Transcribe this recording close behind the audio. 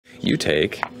you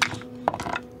take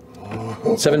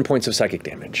 7 points of psychic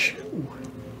damage.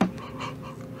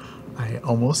 I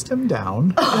almost am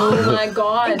down. Oh my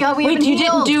god. Wait, you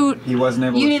didn't do... He wasn't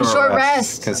able to short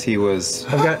rest. Because he was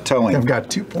towing. I've got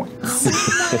 2 points. You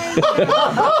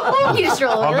just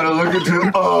roll I'm going to look at you.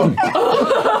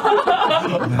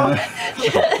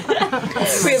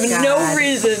 We have no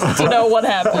reason to know what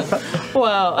happened.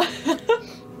 Wow.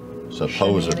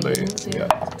 Supposedly. Yeah.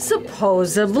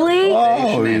 Supposedly?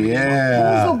 Oh,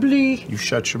 yeah. Supposedly. You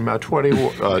shut your mouth. 20,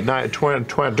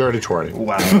 dirty 20.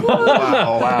 Wow.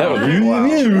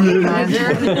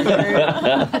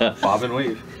 Bob and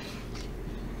weave.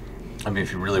 I mean,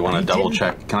 if you really want to double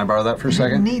check, can I borrow that for a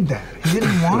second? He didn't need that. He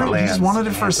didn't want it. He just wanted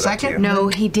it for a second. No,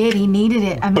 he did. He needed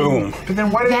it. I mean, Boom. But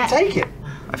then why did he take it?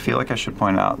 I feel like I should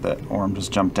point out that Orm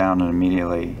just jumped down and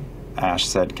immediately Ash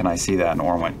said, "Can I see that?" And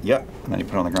Orm went, "Yep." And then he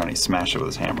put it on the ground and he smashed it with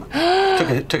his hammer.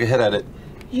 took a hit at it.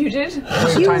 You did? You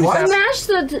smashed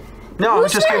the... No, I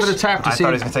just gave it a tap to see. I thought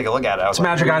he was going to take a look at it. It's a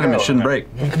magic item. It shouldn't break.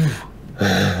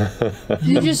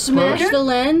 You just smashed the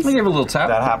lens? I gave it a little tap.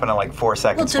 That happened in like 4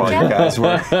 seconds while you guys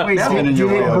were spinning your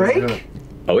Did it wheels. break?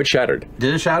 Oh, it shattered.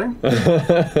 Did it shatter?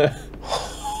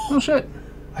 Oh shit.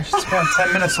 I just spent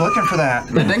 10 minutes looking for that.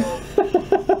 Mending?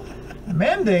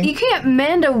 Mending? You can't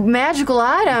mend a magical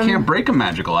item. You can't break a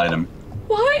magical item.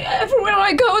 Why everywhere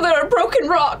I go there are broken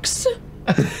rocks?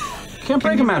 Can't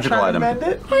break a magical item. Mend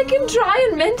it? I can try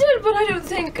and mend it, but I don't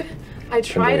think I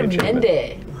try to mend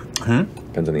it.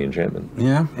 Depends on the enchantment.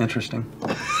 Yeah, interesting.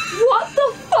 What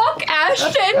the fuck,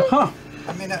 Ashton? Huh.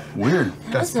 I mean, Weird.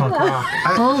 That's punk rock.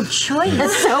 Bold choice.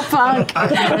 That's so punk.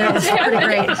 That's pretty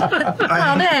great.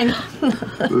 Oh, dang.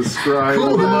 The scribe.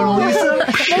 Cool, the Mona Lisa?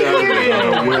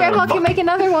 Maybe Grandpa can make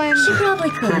another one. She probably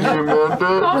could.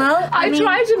 Well, I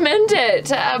tried to mend it,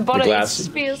 but The it glass-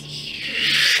 feels...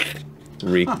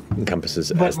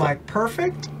 Encompasses But as like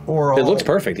perfect? Or all... It looks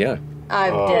perfect, yeah. I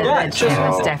did. Yeah, That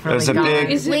gem is definitely there's a gone. big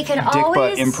We can dick butt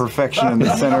always... imperfection in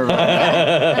the center of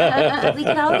it. We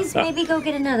could always maybe go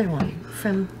get another one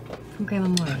from Grandma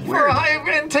Maureen. It's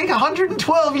going to take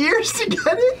 112 years to get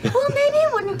it? Well, maybe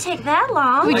it wouldn't take that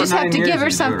long. We just have to give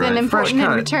her something important in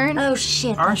cut. return. Oh,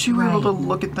 shit. Aren't you able to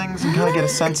look at things and kind of get a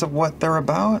sense of what they're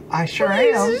about? I sure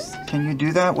am. Can you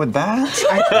do that with that?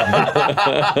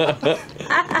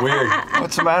 Weird.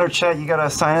 What's the matter, Chet? You got a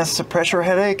sinus pressure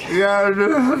headache? Yeah,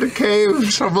 the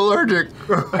caves. I'm allergic.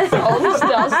 All this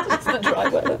dust, it's the dry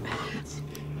weather.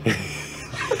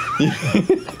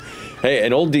 Hey,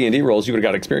 in old D&D rolls, you would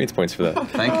have got experience points for that.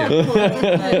 Thank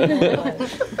you.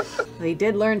 We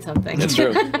did learn something. That's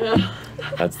true.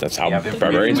 That's how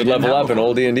barbarians would level up in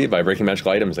old D&D, by breaking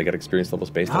magical items. They get experience levels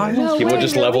based on it. People would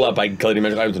just level up by collecting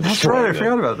magical items and That's destroying right, I them.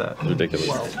 forgot about that. It's ridiculous.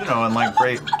 You know, in like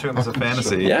great tombs of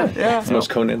fantasy. Yeah, it's the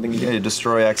most Conan thing you Yeah, can you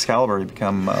destroy Excalibur, you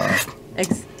become...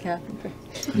 Excalibur.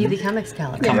 You become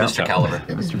Excalibur. Come, Mr.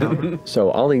 Caliber. So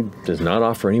Ollie does not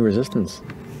offer any resistance.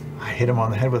 I hit him on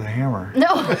the head with a hammer. No.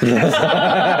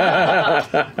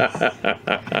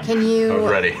 Can you... I'm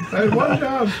ready. I had one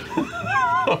job.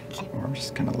 Or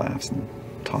just kind of laughs and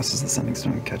tosses the sending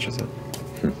stone and catches it.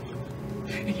 And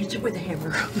hit it with a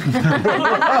hammer.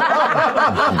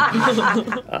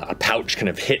 A pouch kind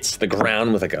of hits the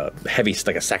ground with like a heavy,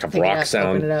 like a sack of Pick it rock up,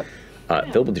 sound, open it up.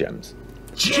 filled with gems.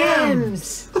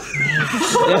 Gems!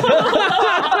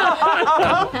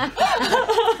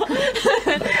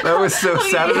 That was so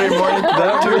Saturday morning.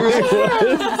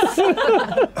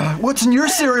 What's in your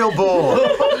cereal bowl?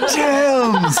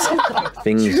 Gems!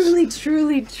 Things.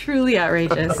 Truly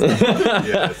outrageous.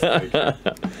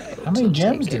 How many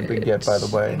gems did we get, by the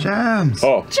way? Gems!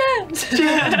 Oh, Gems!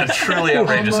 A truly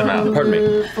outrageous amount. pardon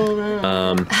me.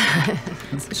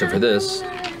 So for this,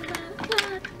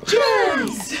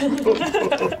 Gems!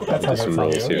 That's how some that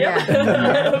rolls sounds. here.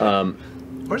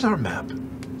 Where's our map?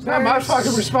 It's not my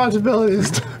fucking responsibility this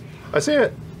time. I see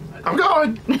it. I'm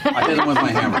going. I hit him with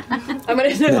my hammer. I'm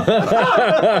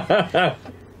gonna...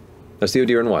 let's do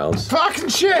Deer and Wilds. Fucking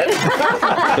shit.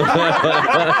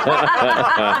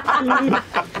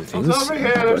 Things. Over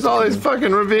here, there's all these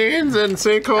fucking ravines and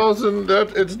sinkholes, and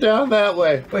it's down that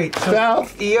way. Wait, so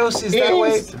South. Eos is that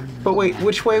way? East. But wait,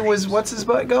 which way was what's his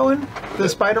butt going? The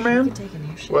Spider-Man?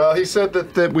 Well, he said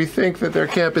that we think that their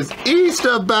camp is east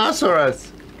of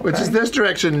Bassaras, which is this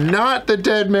direction, not the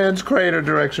Dead Man's Crater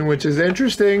direction, which is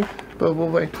interesting, but we'll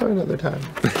wait for another time.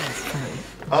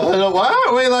 What?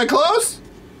 Are we like close?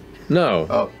 No.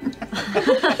 Oh.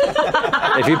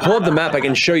 If you pull up the map, I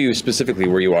can show you specifically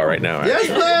where you are right now. Yes,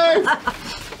 Actually.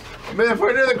 please! I mean, if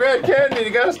we're near the Grand Canyon,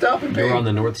 you gotta stop and pee. You're on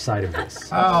the north side of this.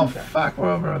 Oh, fuck,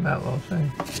 we're over on that little thing.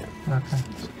 Okay.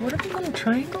 What are the little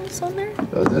triangles on there?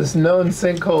 There's known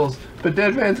sinkholes. But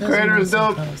Dead Man's Crater is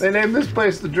dope. They named this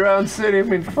place the Drowned City. I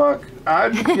mean, fuck.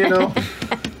 You know,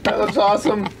 that looks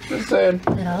awesome. Just saying.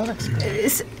 It all looks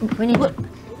good. We need to...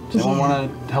 Does anyone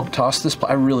want to help toss this?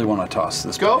 I really want to toss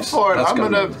this. Go place. for it. That's I'm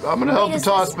gonna help the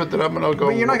toss, but then I'm gonna go.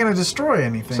 But you're not gonna destroy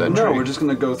anything. No, we're just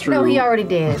gonna go through. No, he already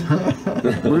did.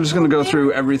 We're just gonna go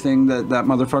through everything that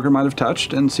motherfucker might have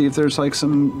touched and see if there's like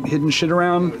some hidden shit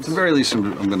around. At the very least,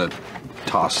 I'm gonna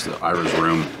toss the Ira's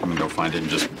room. I'm gonna go find it and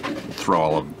just throw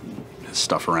all of his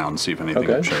stuff around and see if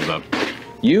anything shows up.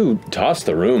 You toss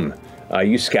the room.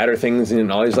 You scatter things,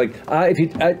 and all he's like, if you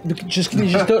just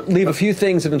don't leave a few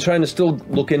things. I've been trying to still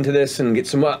look into this and get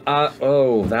some.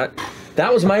 Oh, that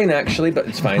was mine actually, but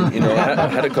it's fine. You know, I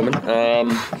had it coming.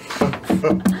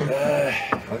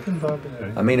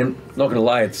 I mean, I'm not gonna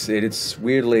lie, it's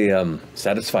weirdly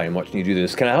satisfying watching you do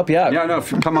this. Can I help you out? Yeah, no,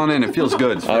 come on in. It feels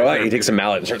good. All right, he takes a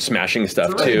mallet and starts smashing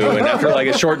stuff too. And after like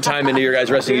a short time into your guys'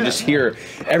 wrestling, you just hear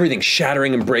everything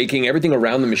shattering and breaking, everything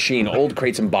around the machine, old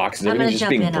crates and boxes, everything's just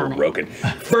being broken.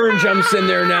 Fern jumps in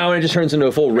there now, and it just turns into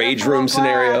a full rage room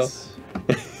scenario.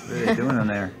 What are you doing in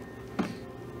there?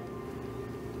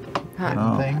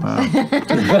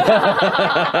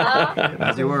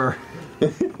 As you were.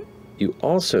 You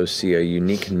also see a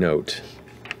unique note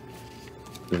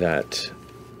that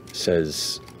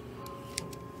says,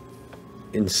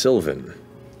 in Sylvan.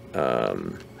 Why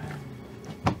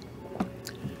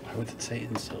would it say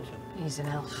in Sylvan? He's an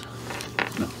elf.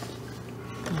 No.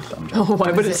 Oh,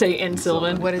 why would it say in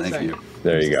Sylvan? What is Thank that? you.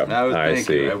 There you go. No, I thank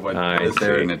see. You. I was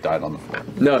there and it died on the floor.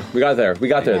 No, we got there. We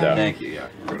got there though. Thank you.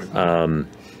 Yeah.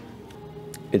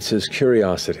 It says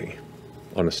curiosity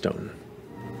on a stone.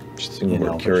 Just a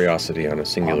single word, curiosity on a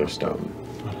singular stone.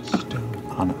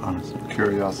 On a stone.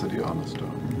 Curiosity on a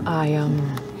stone.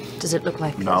 Does it look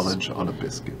like knowledge on a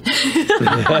biscuit?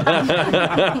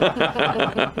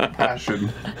 Passion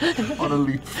on a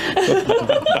leaf.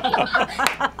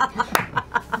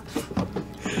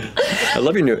 I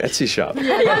love your new Etsy shop.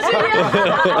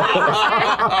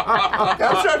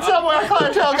 Gotta start somewhere.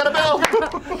 Clientele, got a bill.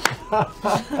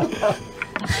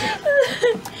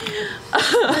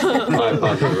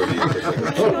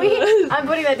 I'm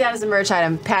putting that down as a merch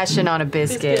item. Passion on a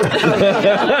biscuit.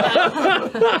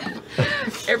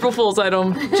 April Fool's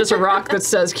item, just a rock that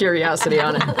says curiosity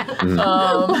on it.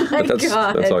 But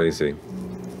that's all you see.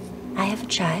 I have a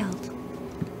child.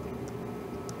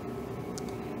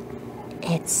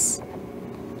 It's,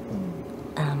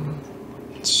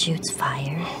 it shoots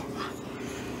fire.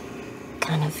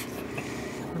 Kind of,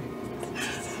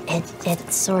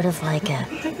 it's sort of like a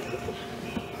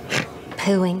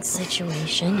pooing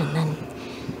situation, and then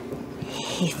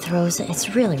he throws it.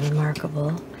 It's really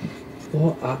remarkable.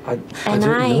 Well, I And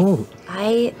don't know.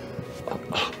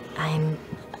 I'm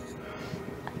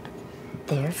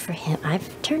there for him.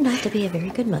 I've turned out to be a very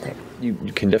good mother. You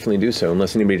can definitely do so,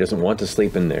 unless anybody doesn't want to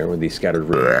sleep in there with these scattered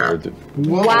rooms.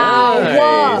 Wow!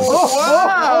 Nice.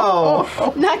 Whoa!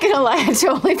 Whoa! Not gonna lie, I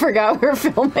totally forgot we were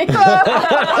filming.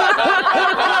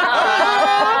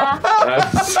 I'm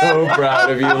so proud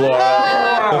of you,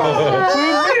 Laura.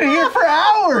 We've been here for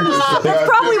hours. That's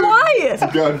probably why.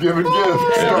 God-given gift.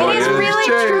 It is really,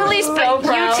 truly so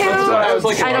proud. You two. I was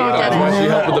like, I don't get it. why she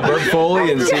helped with the Burt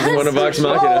Foley in season 1 of Vox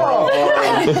Machina.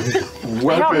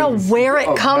 I don't know where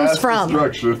it comes from.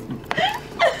 Destruction.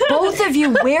 Both of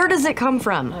you, where does it come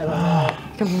from?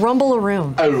 You can rumble a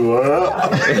room. Hair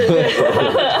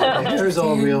is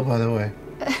all real, by the way.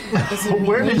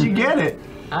 Where did you get it?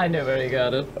 I know where he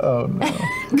got it. Oh no.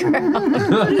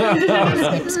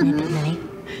 Snip, snip, Minnie.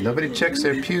 Nobody checks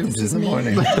their pubes in the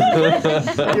morning.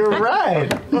 You're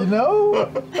right. You know.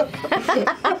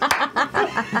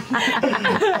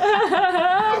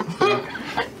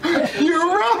 You're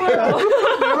right.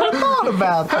 Never thought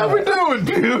about that. How we doing,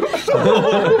 pubes?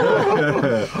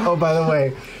 Oh, by the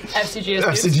way, FCGS.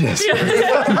 FCGS.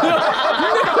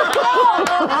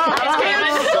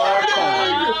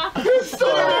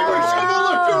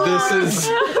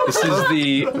 This is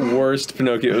the worst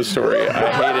Pinocchio story. I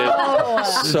hate it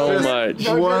so much.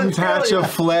 One patch of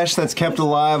flesh that's kept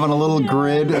alive on a little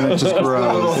grid, and it just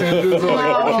grows. Little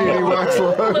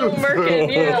merkin,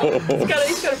 yeah.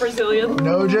 He's got a Brazilian.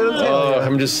 No genitalia. Oh,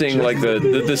 I'm just seeing like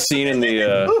the scene in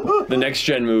the next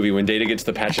gen movie when Data gets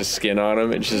the patch of skin on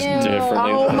him. It's just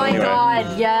differently. Oh my Anyway.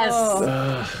 god, yes.